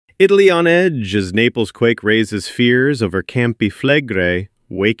Italy on edge as Naples quake raises fears over Campi Flegrei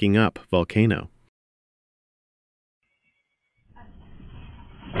waking up volcano.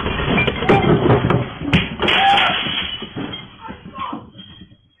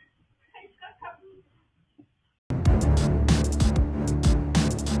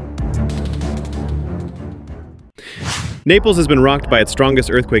 Naples has been rocked by its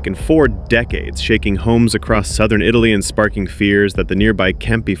strongest earthquake in 4 decades, shaking homes across southern Italy and sparking fears that the nearby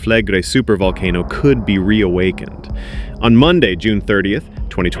Campi Flegrei supervolcano could be reawakened. On Monday, June 30th,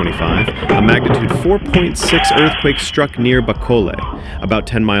 2025, a magnitude 4.6 earthquake struck near Bacoli, about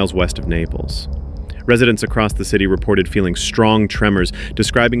 10 miles west of Naples. Residents across the city reported feeling strong tremors,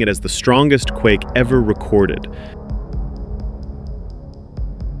 describing it as the strongest quake ever recorded.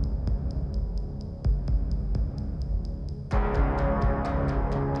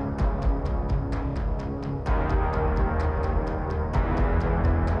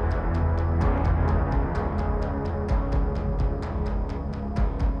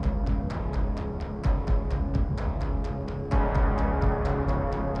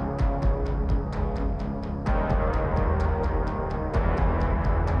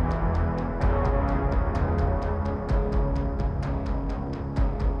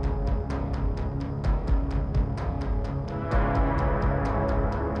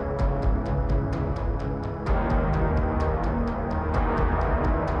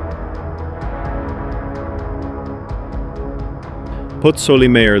 Bacoli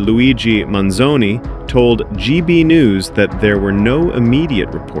Mayor Luigi Manzoni told GB News that there were no immediate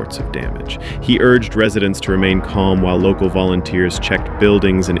reports of damage. He urged residents to remain calm while local volunteers checked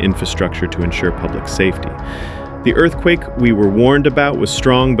buildings and infrastructure to ensure public safety. The earthquake we were warned about was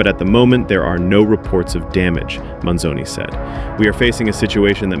strong, but at the moment there are no reports of damage, Manzoni said. We are facing a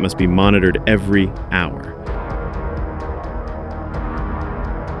situation that must be monitored every hour.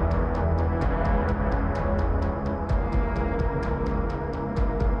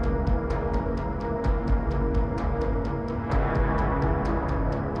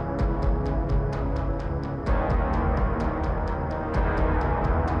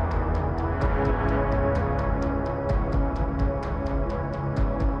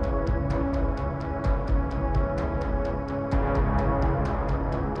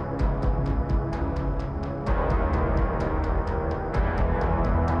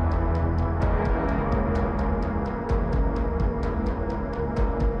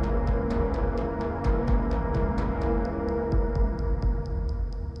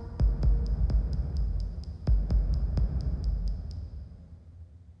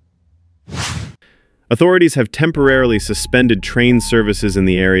 Authorities have temporarily suspended train services in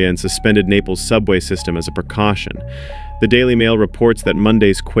the area and suspended Naples' subway system as a precaution. The Daily Mail reports that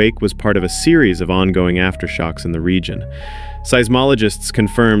Monday's quake was part of a series of ongoing aftershocks in the region. Seismologists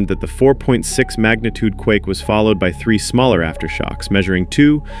confirmed that the 4.6 magnitude quake was followed by 3 smaller aftershocks, measuring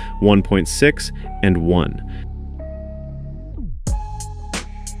 2, 1.6, and 1.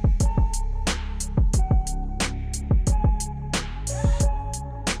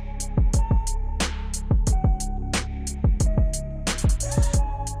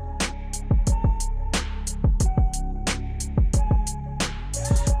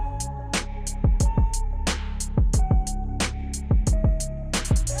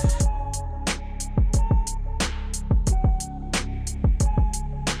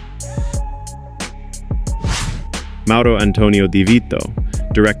 Mauro Antonio Di Vito,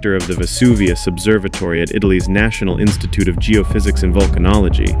 director of the Vesuvius Observatory at Italy's National Institute of Geophysics and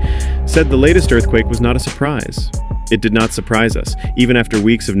Volcanology, said the latest earthquake was not a surprise. It did not surprise us. Even after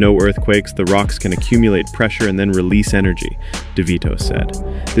weeks of no earthquakes, the rocks can accumulate pressure and then release energy, Di Vito said.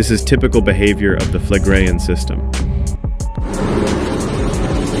 This is typical behavior of the Phlegreian system.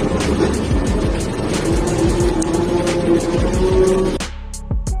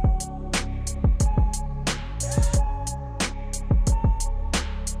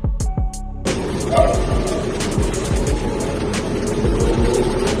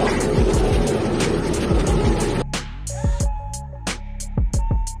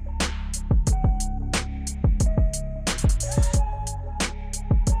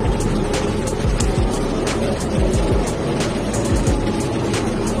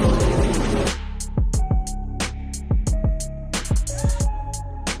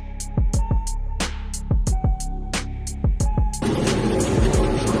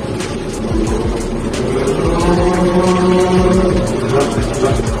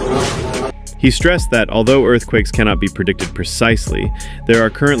 He stressed that, although earthquakes cannot be predicted precisely, there are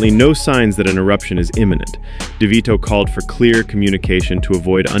currently no signs that an eruption is imminent. Di Vito called for clear communication to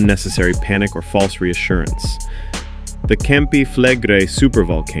avoid unnecessary panic or false reassurance. The Campi Flegrei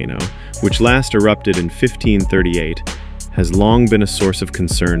supervolcano, which last erupted in 1538, has long been a source of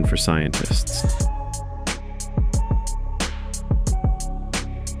concern for scientists.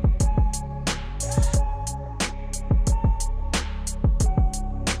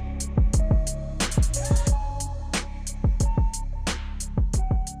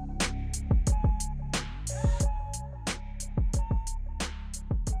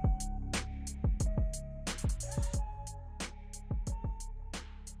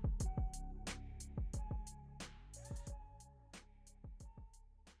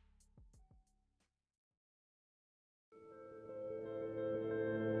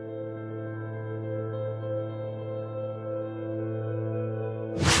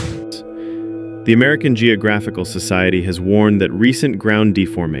 The American Geographical Society has warned that recent ground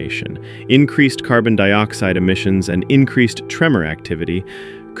deformation, increased carbon dioxide emissions, and increased tremor activity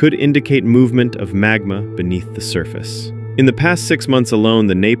could indicate movement of magma beneath the surface. In the past 6 months alone,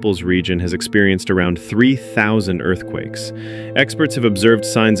 the Naples region has experienced around 3,000 earthquakes. Experts have observed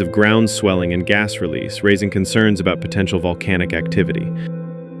signs of ground swelling and gas release, raising concerns about potential volcanic activity.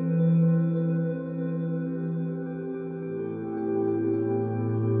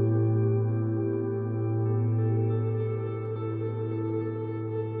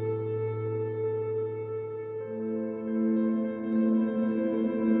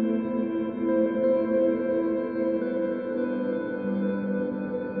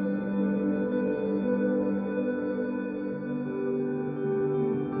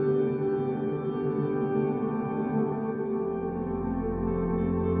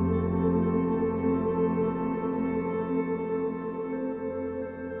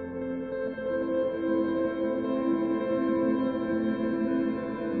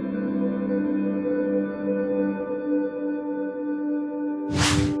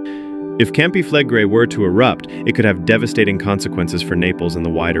 If Campi Flegrei were to erupt, it could have devastating consequences for Naples and the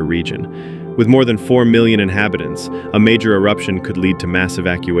wider region. With more than 4 million inhabitants, a major eruption could lead to mass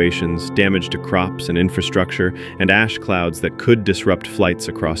evacuations, damage to crops and infrastructure, and ash clouds that could disrupt flights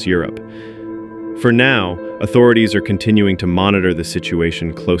across Europe. For now, authorities are continuing to monitor the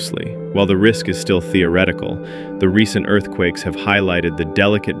situation closely. While the risk is still theoretical, the recent earthquakes have highlighted the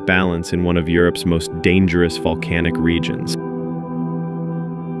delicate balance in one of Europe's most dangerous volcanic regions.